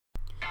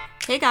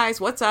Hey guys,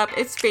 what's up?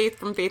 It's Faith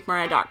from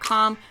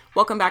faithmariah.com.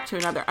 Welcome back to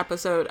another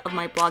episode of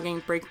my Blogging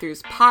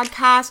Breakthroughs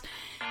podcast.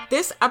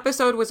 This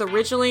episode was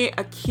originally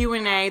a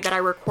Q&A that I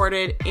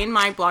recorded in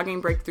my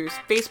Blogging Breakthroughs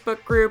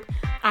Facebook group.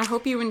 I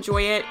hope you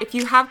enjoy it. If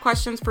you have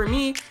questions for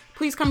me,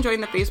 please come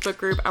join the Facebook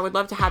group. I would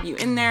love to have you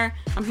in there.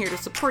 I'm here to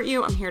support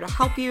you. I'm here to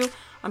help you.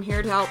 I'm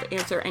here to help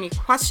answer any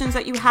questions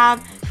that you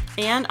have.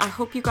 And I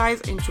hope you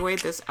guys enjoyed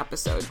this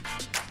episode.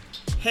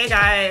 Hey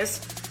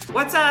guys.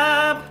 What's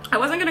up? I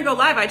wasn't going to go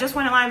live. I just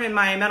went live in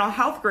my mental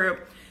health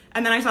group.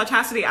 And then I saw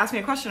Chastity ask me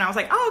a question. I was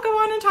like, oh, I'll go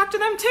on and talk to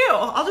them too.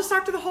 I'll just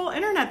talk to the whole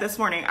internet this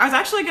morning. I was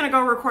actually going to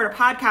go record a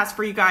podcast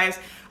for you guys.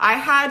 I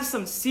had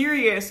some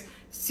serious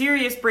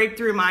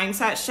breakthrough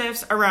mindset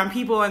shifts around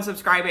people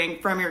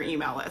unsubscribing from your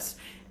email list.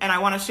 And I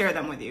want to share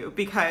them with you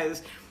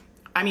because,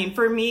 I mean,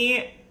 for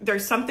me,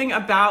 there's something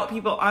about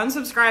people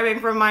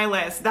unsubscribing from my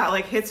list that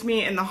like hits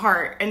me in the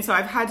heart. And so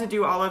I've had to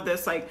do all of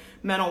this like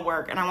mental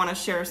work, and I want to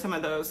share some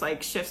of those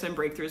like shifts and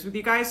breakthroughs with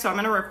you guys. So I'm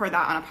going to record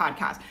that on a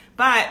podcast.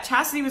 But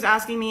Chastity was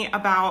asking me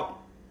about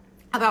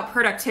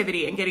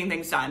productivity and getting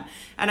things done.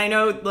 And I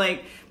know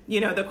like,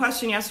 you know, the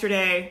question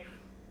yesterday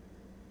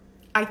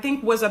I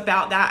think was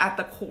about that at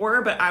the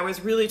core, but I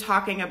was really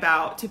talking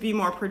about to be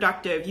more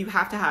productive, you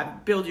have to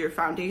build your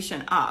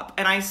foundation up.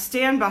 And I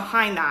stand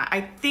behind that.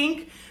 I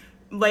think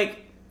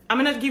like,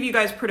 I'm going to give you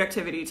guys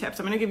productivity tips.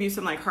 I'm going to give you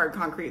some like hard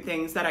concrete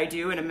things that I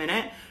do in a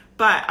minute,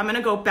 but I'm going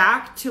to go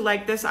back to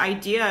like this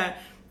idea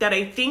that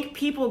I think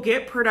people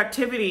get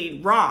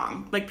productivity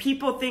wrong. Like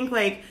people think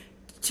like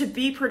to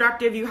be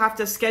productive, you have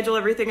to schedule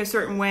everything a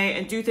certain way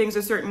and do things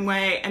a certain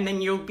way. And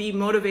then you'll be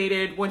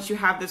motivated once you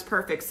have this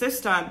perfect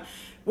system,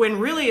 when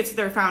really it's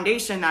their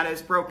foundation that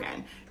is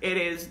broken. It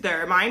is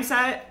their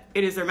mindset.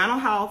 It is their mental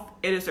health.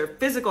 It is their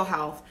physical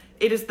health.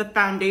 It is the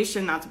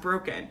foundation that's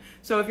broken.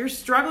 So if you're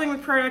struggling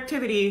with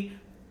productivity,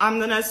 I'm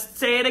going to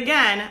say it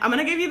again. I'm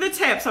going to give you the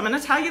tips. I'm going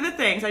to tell you the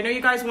things. I know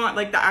you guys want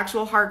like the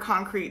actual hard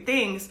concrete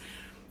things,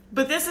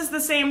 but this is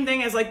the same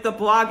thing as like the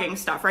blogging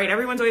stuff, right?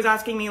 Everyone's always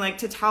asking me like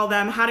to tell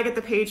them how to get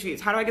the page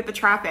views. How do I get the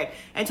traffic?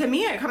 And to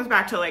me, it comes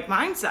back to like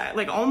mindset,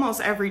 like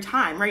almost every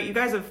time, right? You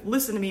guys have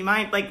listened to me,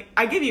 like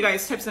I give you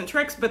guys tips and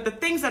tricks, but the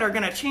things that are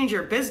going to change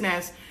your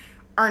business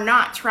are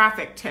not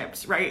traffic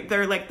tips, right?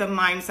 They're like the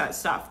mindset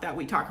stuff that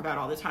we talk about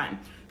all the time.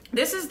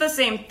 This is the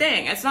same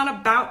thing. It's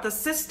not about the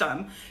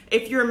system.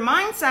 If your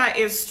mindset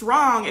is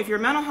strong, if your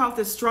mental health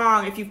is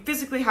strong, if you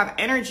physically have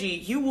energy,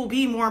 you will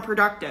be more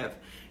productive.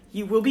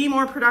 You will be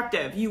more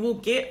productive. You will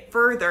get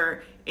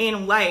further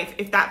in life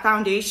if that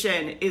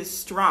foundation is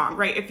strong,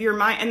 right? If your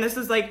mind, and this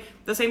is like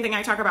the same thing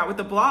I talk about with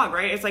the blog,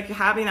 right? It's like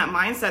having that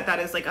mindset that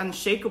is like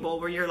unshakable,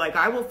 where you're like,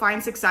 I will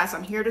find success.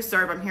 I'm here to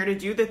serve. I'm here to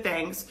do the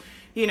things,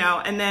 you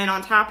know, and then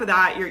on top of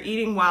that, you're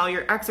eating well,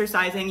 you're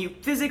exercising, you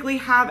physically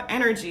have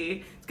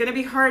energy. It's going to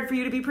be hard for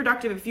you to be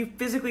productive if you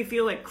physically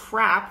feel like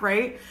crap,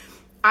 right?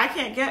 I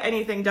can't get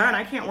anything done.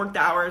 I can't work the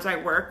hours I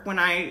work when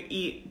I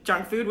eat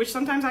junk food, which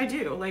sometimes I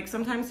do. Like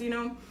sometimes, you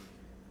know,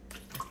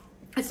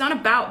 it's not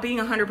about being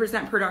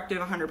 100% productive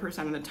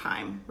 100% of the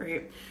time,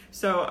 right?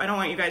 So I don't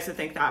want you guys to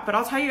think that, but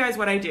I'll tell you guys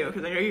what I do,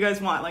 because I know you guys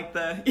want like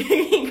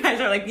you guys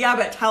are like, yeah,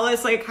 but tell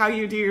us like how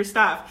you do your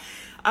stuff.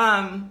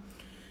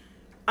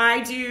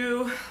 I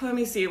do, let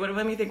me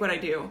think what I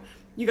do.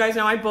 You guys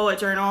know I bullet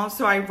journal,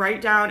 so I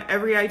write down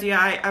every idea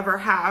I ever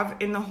have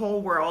in the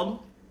whole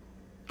world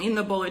in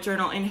the bullet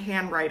journal in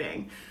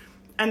handwriting.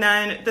 And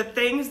then the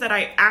things that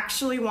I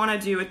actually want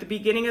to do at the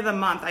beginning of the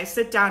month, I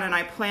sit down and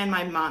I plan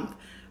my month.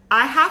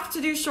 I have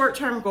to do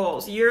short-term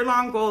goals.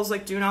 Year-long goals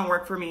like do not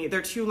work for me.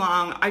 They're too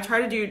long. I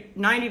try to do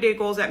 90-day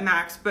goals at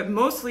max, but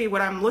mostly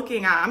what I'm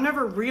looking at, I'm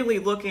never really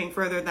looking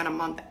further than a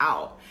month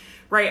out,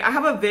 right? I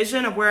have a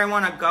vision of where I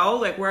want to go,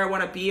 like where I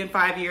want to be in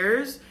 5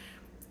 years,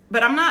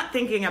 but I'm not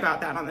thinking about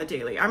that on the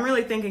daily. I'm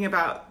really thinking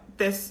about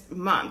this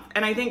month.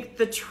 And I think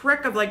the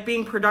trick of like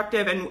being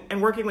productive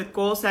and working with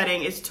goal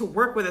setting is to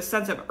work with a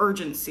sense of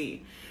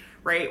urgency,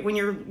 right? When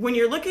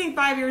you're looking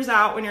 5 years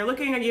out, when you're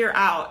looking a year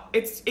out,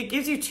 it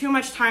gives you too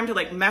much time to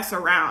like mess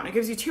around. It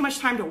gives you too much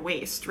time to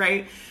waste,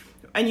 right?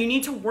 And you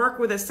need to work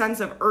with a sense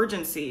of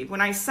urgency.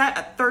 When I set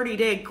a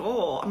 30-day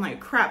goal, I'm like,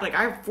 crap, like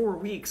I have 4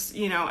 weeks,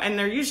 you know, and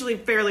they're usually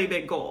fairly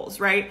big goals,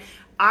 right?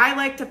 I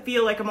like to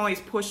feel like I'm always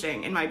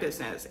pushing in my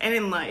business and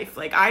in life.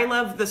 Like I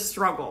love the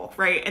struggle,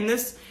 right? And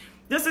this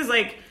is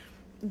like,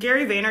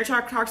 Gary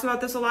Vaynerchuk talks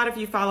about this a lot if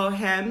you follow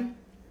him,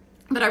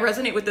 but I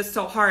resonate with this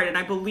so hard, and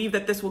I believe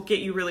that this will get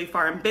you really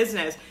far in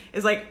business,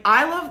 is like,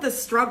 I love the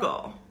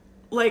struggle.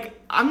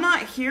 Like, I'm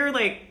not here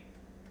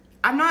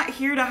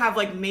to have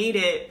like made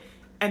it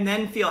and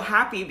then feel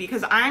happy,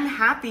 because I'm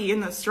happy in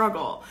the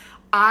struggle.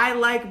 I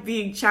like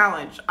being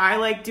challenged. I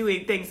like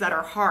doing things that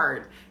are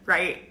hard,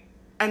 right?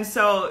 And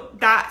so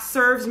that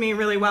serves me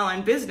really well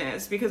in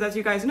business, because as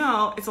you guys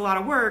know, it's a lot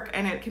of work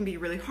and it can be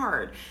really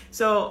hard.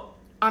 So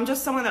I'm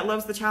just someone that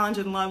loves the challenge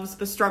and loves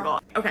the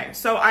struggle. Okay,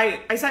 so I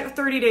set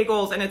 30-day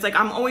goals, and it's like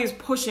I'm always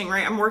pushing,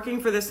 right? I'm working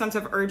for this sense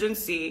of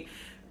urgency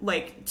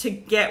like to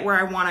get where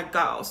I want to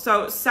go.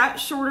 So set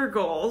shorter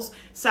goals,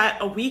 set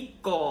a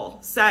week goal,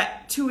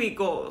 set 2-week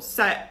goals,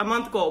 set a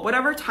month goal,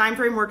 whatever time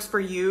frame works for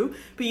you,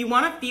 but you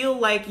want to feel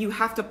like you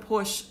have to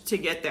push to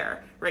get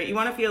there, right? You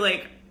want to feel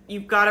like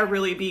you've got to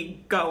really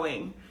be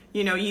going.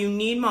 You know, you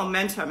need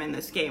momentum in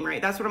this game,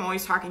 right? That's what I'm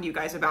always talking to you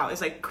guys about,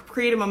 is like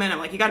create a momentum.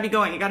 Like you got to be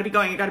going, you got to be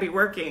going, you got to be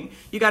working,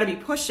 you got to be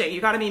pushing,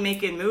 you got to be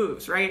making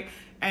moves, right?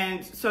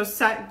 And so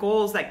set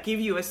goals that give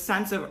you a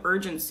sense of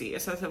urgency, a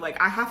sense of like,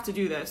 I have to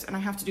do this and I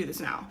have to do this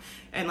now.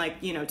 And like,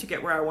 you know, to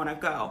get where I want to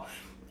go.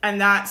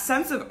 And that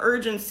sense of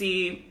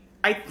urgency,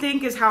 I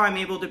think, is how I'm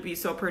able to be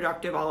so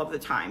productive all of the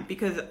time,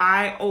 because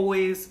I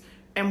always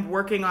am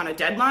working on a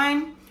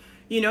deadline.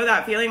 You know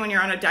that feeling when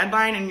you're on a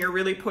deadline and you're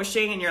really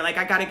pushing and you're like,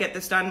 I got to get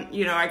this done.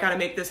 You know, I got to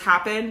make this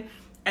happen.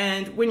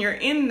 And when you're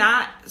in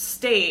that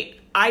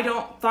state, I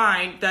don't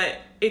find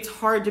that it's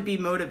hard to be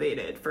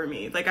motivated for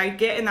me. Like I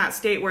get in that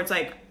state where it's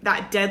like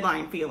that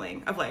deadline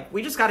feeling of like,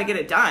 we just got to get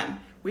it done.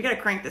 We got to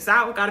crank this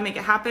out. We got to make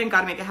it happen.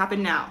 Got to make it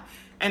happen now.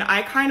 And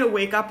I kind of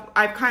wake up,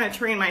 I've kind of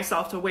trained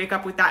myself to wake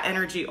up with that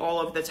energy all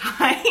of the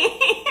time,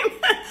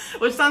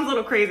 which sounds a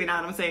little crazy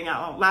now that I'm saying it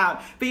out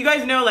loud. But you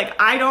guys know, like,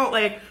 I don't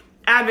like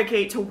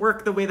advocate to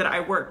work the way that I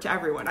work to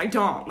everyone. I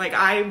don't. Like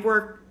I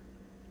work,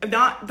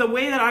 not the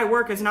way that I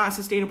work is not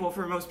sustainable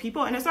for most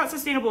people, and it's not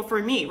sustainable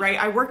for me, right?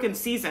 I work in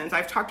seasons.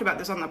 I've talked about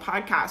this on the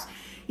podcast.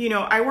 You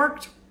know, I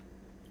worked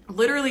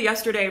literally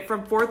yesterday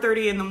from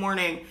 4:30 in the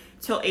morning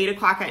till 8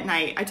 o'clock at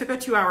night. I took a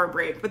 2-hour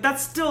break, but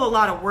that's still a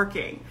lot of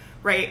working,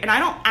 right? And I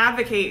don't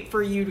advocate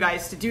for you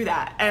guys to do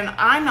that. And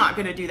I'm not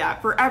going to do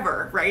that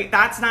forever, right?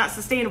 That's not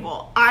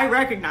sustainable. I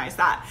recognize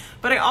that.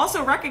 But I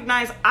also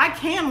recognize I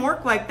can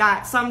work like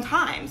that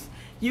sometimes.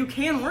 You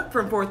can work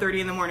from 4:30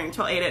 in the morning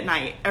till 8 at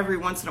night every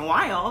once in a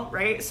while,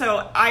 right?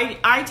 So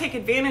I take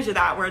advantage of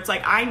that, where it's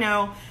like, I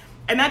know,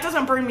 and that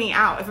doesn't burn me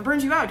out. If it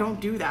burns you out, don't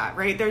do that,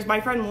 right? There's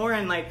my friend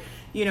Lauren, like,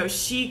 you know,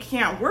 she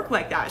can't work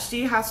like that.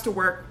 She has to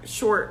work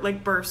short,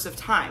 like, bursts of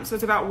time. So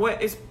it's about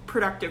what is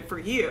productive for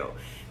you.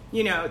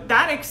 You know,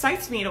 that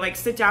excites me to like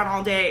sit down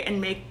all day and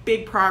make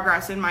big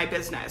progress in my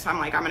business. I'm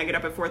like, I'm going to get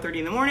up at 4:30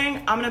 in the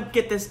morning. I'm going to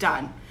get this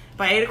done.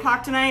 By 8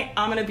 o'clock tonight,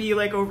 I'm going to be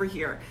like over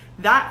here.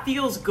 That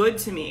feels good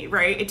to me,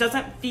 right? It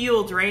doesn't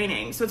feel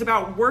draining. So it's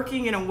about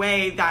working in a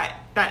way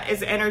that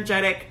is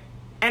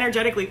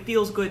energetically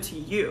feels good to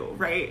you,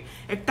 right?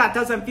 If that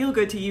doesn't feel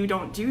good to you,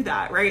 don't do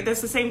that, right?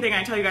 That's the same thing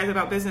I tell you guys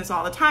about business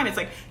all the time. It's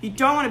like, you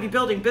don't want to be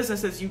building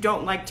businesses you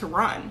don't like to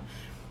run.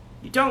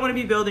 You don't want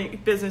to be building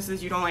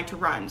businesses you don't like to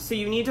run. So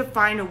you need to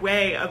find a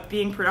way of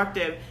being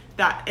productive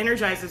that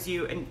energizes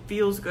you and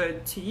feels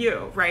good to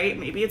you, right?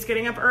 Maybe it's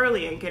getting up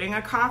early and getting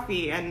a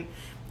coffee. And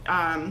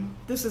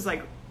this is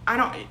like, I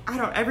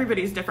don't,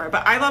 everybody's different,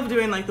 but I love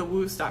doing like the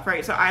woo stuff,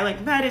 right? So I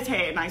like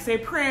meditate and I say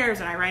prayers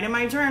and I write in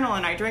my journal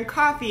and I drink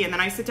coffee and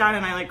then I sit down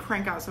and I like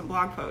crank out some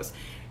blog posts.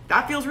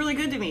 That feels really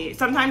good to me.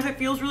 Sometimes it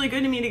feels really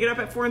good to me to get up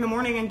at 4 in the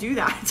morning and do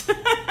that.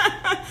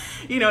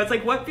 You know, it's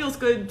like, what feels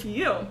good to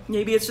you?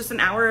 Maybe it's just an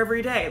hour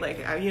every day,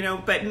 like, you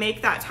know, but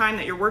make that time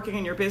that you're working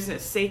in your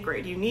business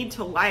sacred. You need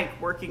to like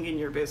working in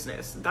your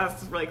business.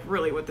 That's like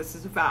really what this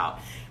is about.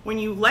 When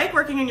you like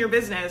working in your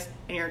business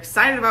and you're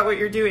excited about what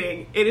you're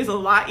doing, it is a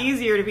lot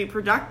easier to be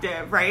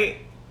productive, right?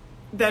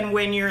 Than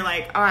when you're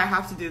like, oh, I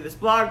have to do this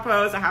blog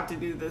post, I have to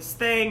do this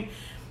thing.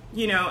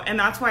 You know, and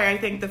that's why I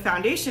think the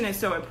foundation is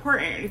so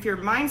important. If your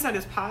mindset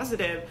is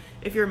positive,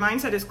 if your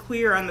mindset is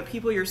clear on the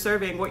people you're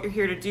serving, what you're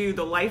here to do,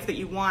 the life that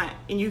you want,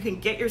 and you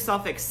can get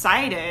yourself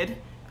excited.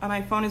 Oh,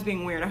 my phone is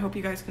being weird. I hope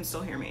you guys can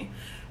still hear me.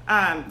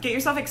 Get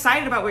yourself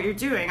excited about what you're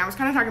doing. I was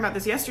kind of talking about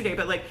this yesterday,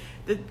 but like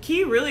the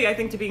key really, I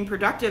think, to being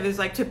productive is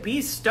like to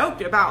be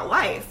stoked about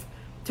life,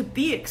 to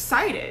be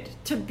excited,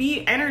 to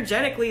be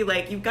energetically,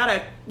 like you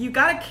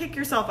gotta kick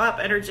yourself up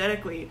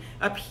energetically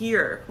up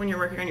here when you're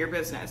working on your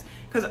business.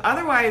 Because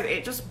otherwise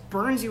it just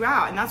burns you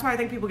out. And that's why I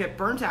think people get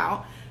burnt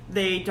out.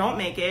 They don't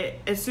make it.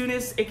 As soon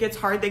as it gets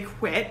hard, they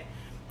quit,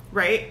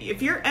 right?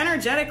 If you're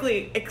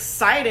energetically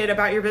excited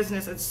about your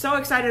business and so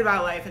excited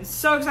about life and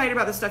so excited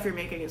about the stuff you're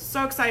making and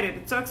so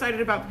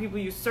excited about the people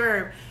you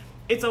serve,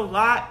 it's a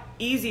lot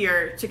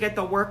easier to get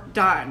the work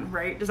done,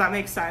 right? Does that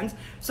make sense?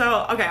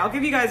 So, okay, I'll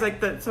give you guys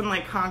like some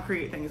like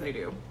concrete things I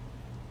do.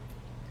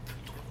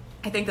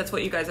 I think that's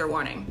what you guys are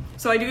wanting.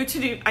 So I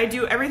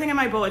do everything in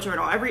my bullet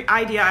journal, every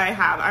idea I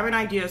have. I'm an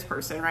ideas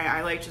person, right?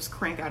 I like just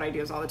crank out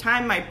ideas all the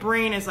time. My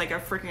brain is like a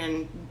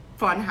freaking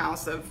fun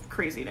house of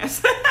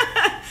craziness.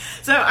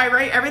 So I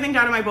write everything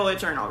down in my bullet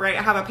journal, right?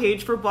 I have a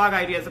page for blog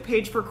ideas, a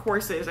page for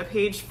courses, a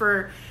page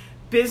for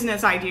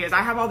business ideas.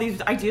 I have all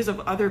these ideas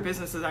of other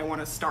businesses I want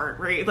to start,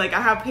 right? Like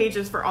I have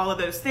pages for all of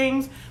those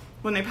things.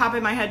 When they pop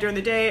in my head during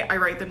the day, I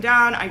write them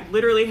down. I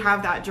literally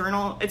have that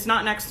journal. It's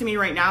not next to me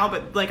right now,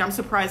 but like I'm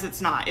surprised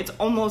it's not. It's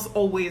almost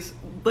always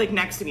like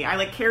next to me. I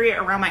like carry it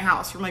around my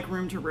house from like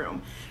room to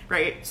room,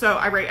 right? So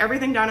I write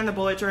everything down in the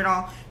bullet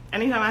journal.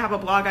 Anytime I have a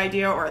blog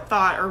idea or a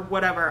thought or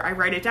whatever, I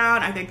write it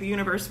down. I thank the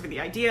universe for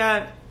the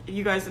idea.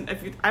 You guys,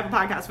 I have a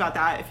podcast about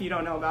that if you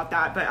don't know about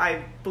that, but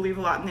I believe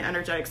a lot in the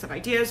energetics of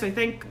ideas. So I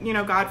thank,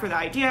 God for the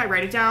idea. I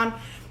write it down.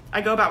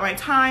 I go about my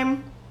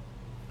time.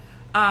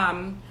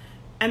 And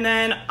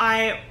then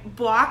I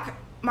block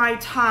my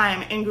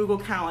time in Google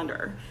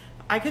Calendar.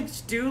 I could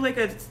do like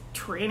a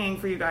training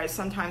for you guys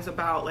sometimes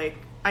about like,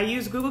 I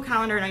use Google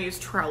Calendar and I use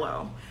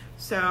Trello.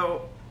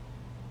 So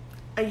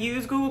I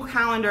use Google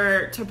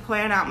Calendar to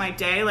plan out my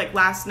day. Like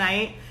last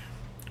night,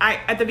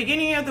 at the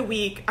beginning of the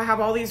week, I have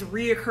all these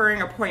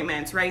reoccurring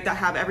appointments, right, that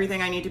have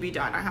everything I need to be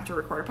done. I have to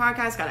record a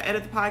podcast, got to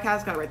edit the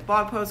podcast, got to write the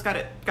blog post, got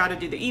to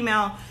do the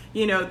email,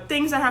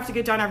 things that have to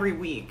get done every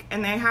week.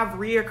 And they have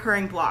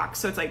reoccurring blocks.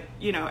 So it's like,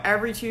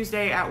 every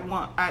Tuesday at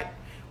 1,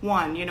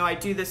 I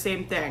do the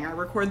same thing. I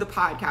record the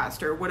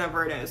podcast or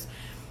whatever it is.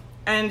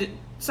 And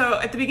so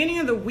at the beginning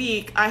of the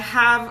week, I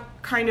have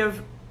kind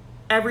of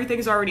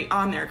everything's already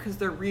on there because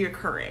they're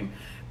reoccurring.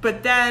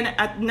 But then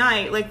at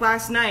night, like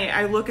last night,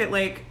 I look at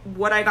like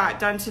what I got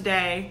done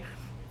today.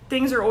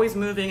 Things are always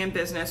moving in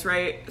business,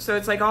 right? So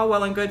it's like all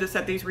well and good to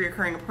set these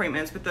reoccurring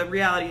appointments, but the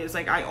reality is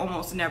like I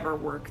almost never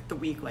work the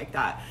week like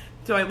that.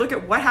 So I look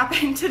at what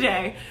happened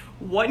today,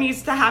 what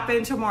needs to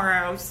happen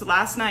tomorrow. So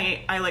last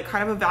night, I like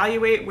kind of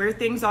evaluate where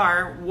things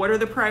are, what are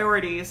the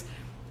priorities,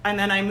 and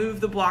then I move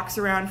the blocks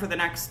around for the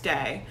next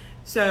day.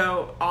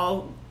 So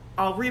I'll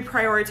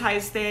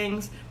reprioritize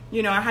things.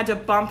 I had to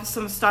bump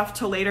some stuff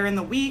to later in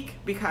the week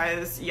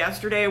because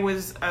yesterday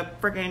was a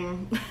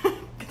freaking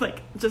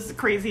like just a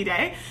crazy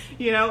day,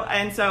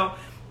 and so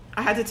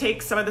I had to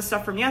take some of the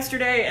stuff from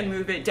yesterday and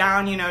move it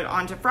down,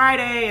 onto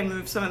Friday, and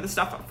move some of the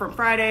stuff from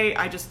Friday.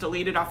 I just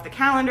deleted off the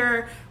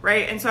calendar,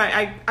 right? And so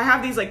I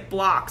have these like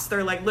blocks.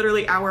 They're like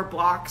literally hour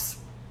blocks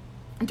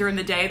during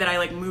the day that I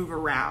like move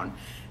around.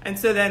 And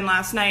so then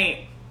last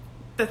night,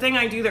 the thing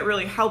I do that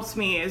really helps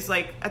me is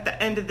like at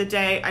the end of the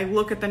day, I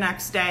look at the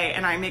next day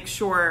and I make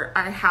sure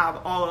I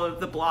have all of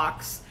the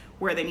blocks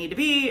where they need to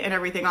be and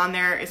everything on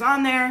there is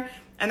on there.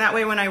 And that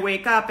way when I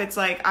wake up, it's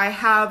like I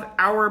have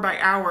hour by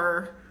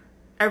hour,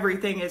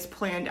 everything is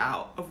planned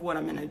out of what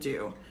I'm going to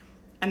do.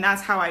 And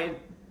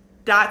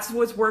that's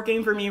what's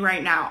working for me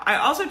right now. I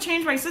also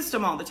change my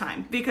system all the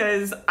time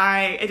because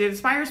it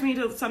inspires me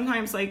to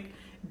sometimes like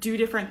do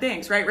different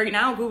things, right? Right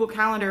now, Google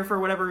Calendar, for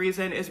whatever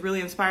reason, is really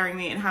inspiring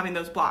me and having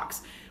those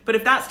blocks. But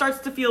if that starts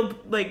to feel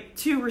like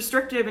too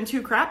restrictive and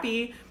too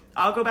crappy,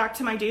 I'll go back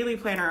to my daily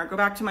planner, I'll go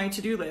back to my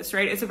to-do list,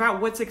 right? It's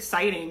about what's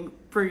exciting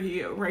for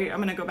you, right? I'm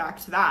going to go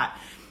back to that.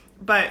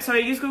 But so I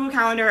use Google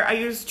Calendar. I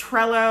use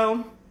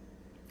Trello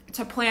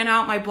to plan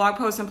out my blog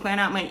posts and plan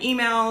out my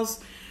emails.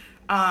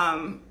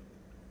 And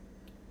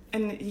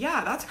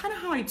yeah, that's kind of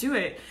how I do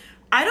it.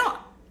 I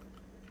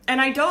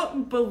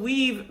don't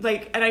believe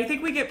and I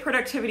think we get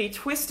productivity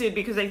twisted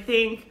because I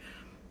think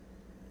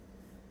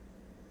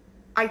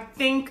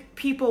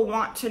people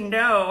want to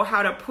know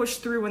how to push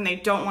through when they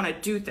don't want to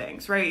do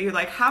things, right? You're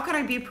like, how can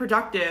I be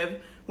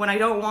productive when I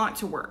don't want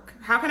to work?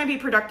 How can I be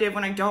productive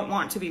when I don't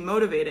want to be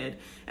motivated?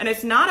 And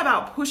it's not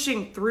about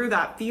pushing through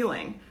that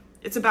feeling.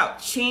 It's about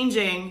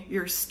changing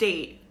your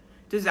state.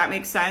 Does that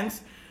make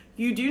sense?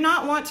 You do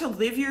not want to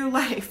live your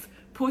life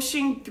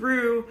pushing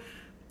through.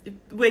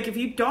 Like if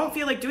you don't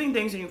feel like doing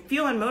things and you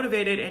feel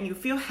unmotivated and you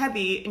feel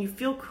heavy and you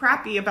feel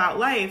crappy about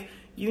life,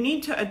 you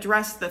need to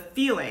address the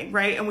feeling,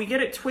 right? And we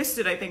get it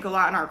twisted, I think, a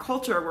lot in our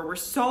culture where we're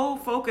so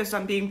focused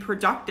on being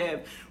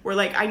productive. We're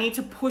like, I need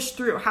to push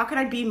through. How can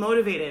I be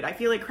motivated? I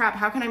feel like crap.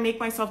 How can I make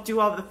myself do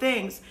all the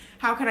things?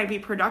 How can I be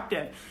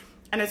productive?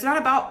 And it's not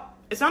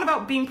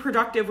about being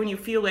productive when you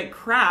feel like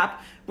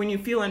crap, when you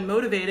feel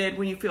unmotivated,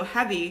 when you feel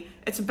heavy.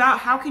 It's about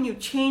how can you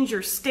change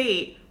your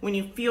state when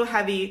you feel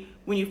heavy,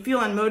 when you feel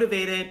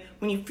unmotivated,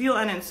 when you feel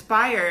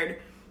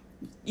uninspired.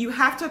 You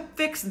have to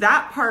fix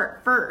that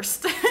part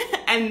first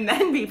and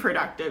then be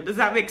productive. Does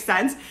that make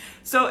sense?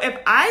 So if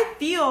I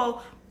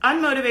feel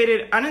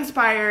unmotivated,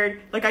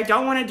 uninspired, like I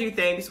don't want to do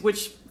things,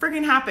 which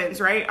freaking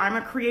happens, right? I'm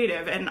a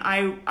creative and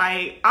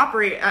I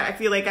operate, I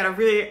feel like at a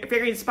really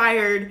very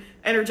inspired,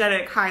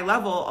 energetic, high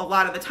level a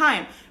lot of the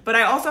time. But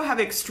I also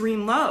have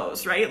extreme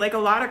lows, right? Like a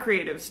lot of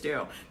creatives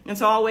do. And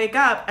so I'll wake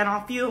up and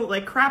I'll feel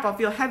like crap. I'll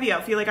feel heavy.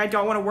 I'll feel like I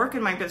don't want to work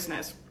in my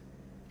business.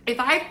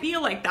 If I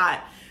feel like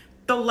that,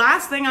 the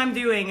last thing I'm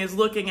doing is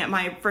looking at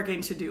my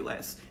freaking to-do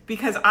list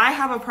because I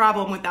have a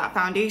problem with that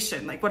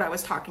foundation, like what I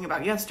was talking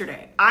about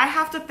yesterday. I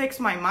have to fix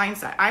my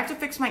mindset. I have to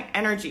fix my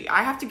energy.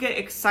 I have to get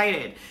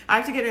excited. I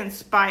have to get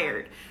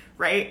inspired,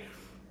 right?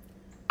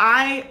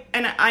 I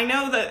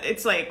know that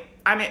it's like,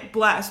 I'm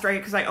blessed, right?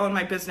 Because I own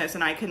my business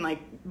and I can like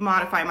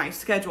modify my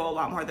schedule a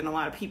lot more than a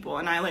lot of people.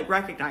 And I like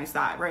recognize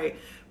that, right?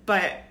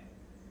 But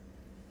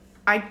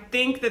I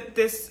think that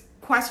this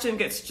question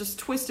gets just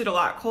twisted a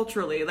lot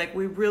culturally. Like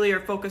we really are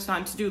focused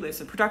on to-do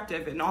lists and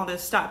productive and all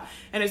this stuff.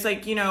 And it's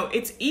like,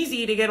 it's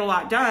easy to get a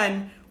lot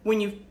done when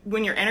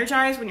you're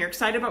energized, when you're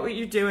excited about what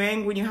you're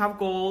doing, when you have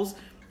goals,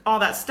 all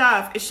that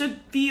stuff. It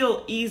should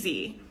feel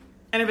easy.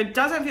 And if it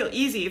doesn't feel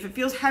easy, if it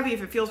feels heavy,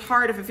 if it feels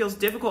hard, if it feels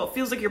difficult, it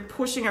feels like you're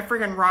pushing a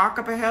friggin' rock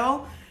up a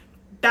hill,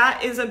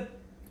 that is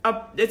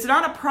it's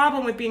not a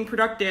problem with being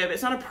productive.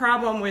 It's not a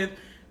problem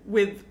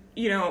with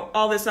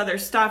all this other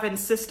stuff and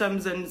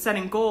systems and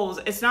setting goals.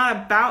 It's not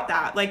about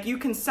that. Like you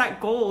can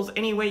set goals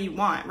any way you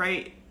want,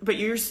 right? but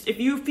if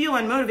you feel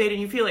unmotivated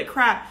and you feel like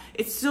crap,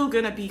 it's still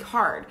gonna be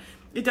hard.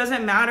 It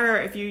doesn't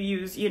matter if you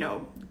use,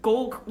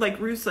 goal, like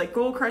Ruth's like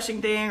goal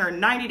crushing thing or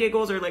 90-day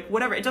goals or like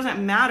whatever. It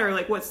doesn't matter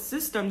like what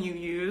system you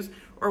use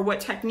or what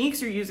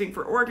techniques you're using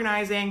for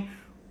organizing,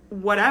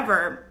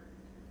 whatever.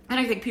 And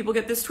I think people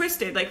get this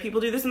twisted. Like,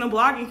 people do this in the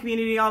blogging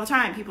community all the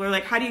time. People are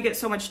like, how do you get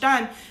so much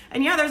done?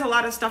 And yeah, there's a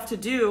lot of stuff to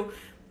do.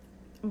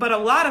 But a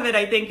lot of it,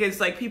 I think, is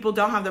like people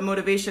don't have the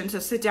motivation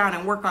to sit down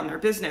and work on their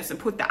business and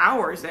put the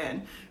hours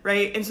in,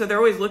 right? And so they're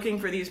always looking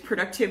for these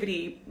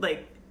productivity,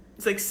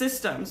 it's like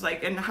systems,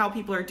 like, and how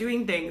people are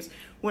doing things,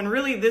 when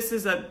really this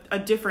is a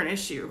different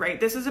issue, right?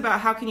 This is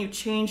about how can you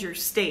change your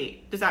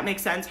state? Does that make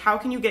sense? How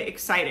can you get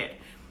excited?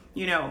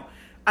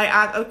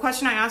 A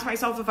question I ask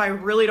myself if I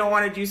really don't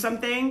want to do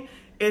something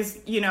is,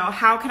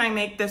 how can I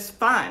make this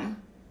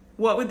fun?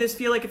 What would this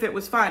feel like if it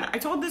was fun? I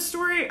told this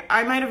story.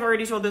 I might have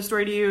already told this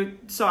story to you,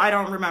 so I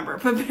don't remember,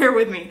 but bear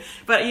with me.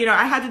 But,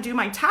 I had to do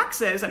my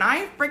taxes, and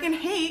I freaking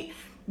hate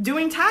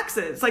doing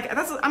taxes. Like,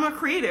 I'm a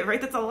creative,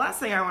 right? That's the last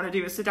thing I want to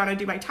do is sit down and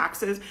do my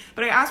taxes.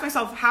 But I asked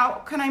myself, how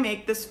can I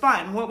make this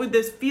fun? What would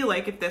this feel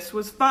like if this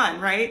was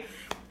fun, right?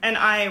 And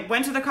I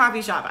went to the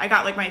coffee shop. I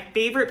got like my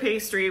favorite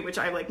pastry, which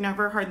I like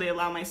never hardly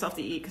allow myself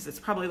to eat because it's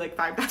probably like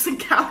 5,000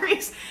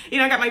 calories.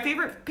 I got my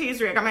favorite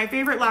pastry. I got my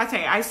favorite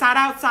latte. I sat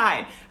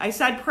outside. I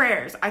said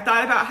prayers. I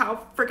thought about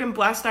how freaking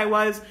blessed I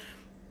was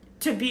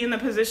to be in the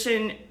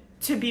position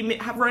to be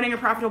running a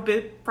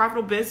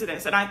profitable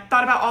business. And I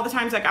thought about all the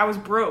times like I was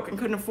broke and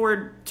couldn't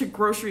afford to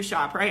grocery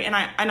shop, right? And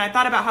I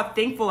thought about how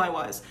thankful I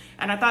was.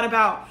 And I thought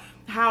about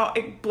how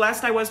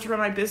blessed I was to run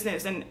my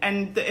business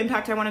and the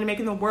impact I wanted to make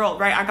in the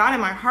world, right? I got in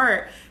my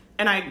heart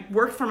and I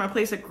worked from a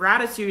place of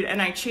gratitude and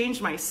I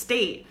changed my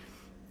state.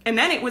 And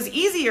then it was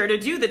easier to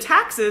do the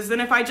taxes than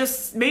if I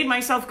just made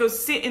myself go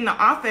sit in the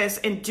office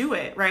and do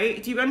it,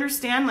 right? Do you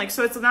understand? Like,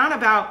 so it's not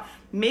about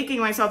making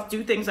myself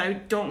do things I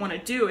don't want to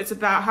do. It's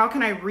about how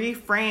can I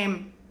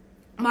reframe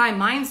my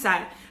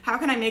mindset? How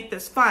can I make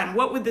this fun?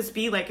 What would this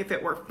be like if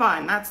it were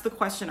fun? That's the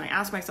question I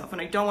ask myself when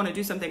I don't want to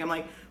do something. I'm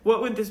like,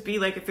 what would this be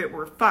like if it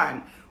were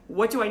fun?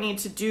 What do I need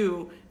to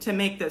do to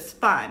make this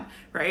fun,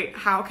 right?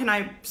 How can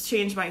I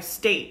change my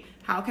state?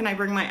 How can I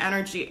bring my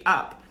energy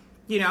up?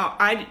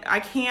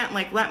 I can't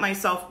like let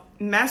myself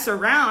mess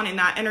around in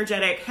that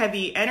energetic,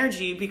 heavy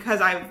energy because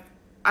I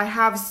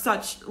have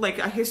such like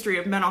a history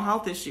of mental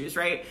health issues,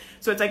 right?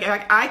 So it's like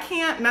I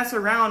can't mess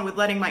around with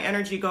letting my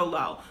energy go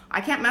low. I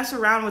can't mess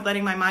around with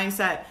letting my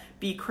mindset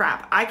be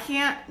crap. I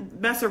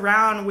can't mess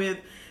around with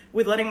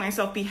letting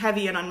myself be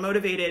heavy and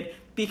unmotivated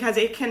because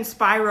it can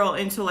spiral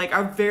into like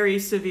a very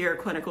severe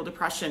clinical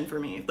depression for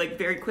me, like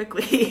very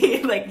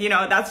quickly. Like,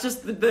 that's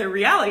just the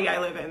reality I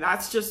live in.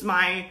 That's just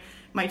my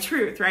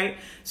truth, right?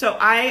 So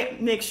I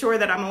make sure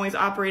that I'm always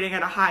operating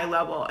at a high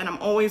level and I'm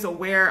always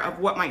aware of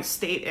what my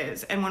state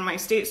is. And when my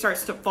state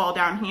starts to fall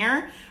down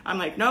here, I'm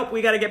like, nope,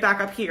 we got to get back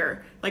up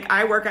here. Like,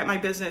 I work at my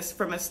business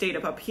from a state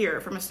of up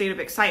here, from a state of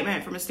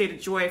excitement, from a state of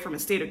joy, from a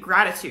state of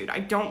gratitude. I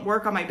don't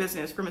work on my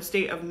business from a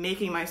state of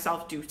making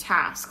myself do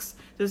tasks.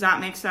 Does that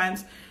make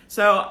sense?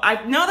 So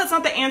I know that's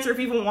not the answer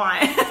people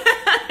want.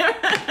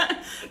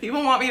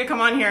 People want me to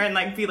come on here and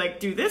like be like,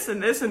 do this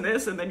and this and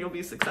this, and then you'll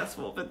be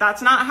successful. But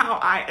that's not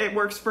how it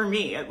works for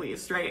me, at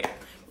least, right?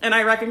 And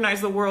I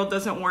recognize the world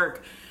doesn't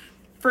work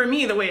for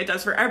me the way it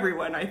does for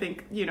everyone. I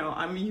think,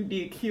 I'm a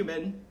unique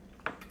human.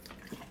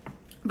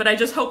 But I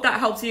just hope that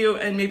helps you,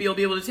 and maybe you'll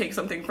be able to take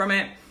something from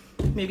it.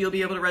 Maybe you'll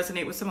be able to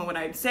resonate with some of what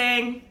I'm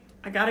saying.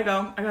 I gotta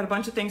go. I got a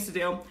bunch of things to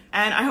do.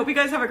 And I hope you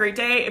guys have a great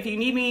day. If you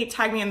need me,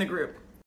 tag me in the group.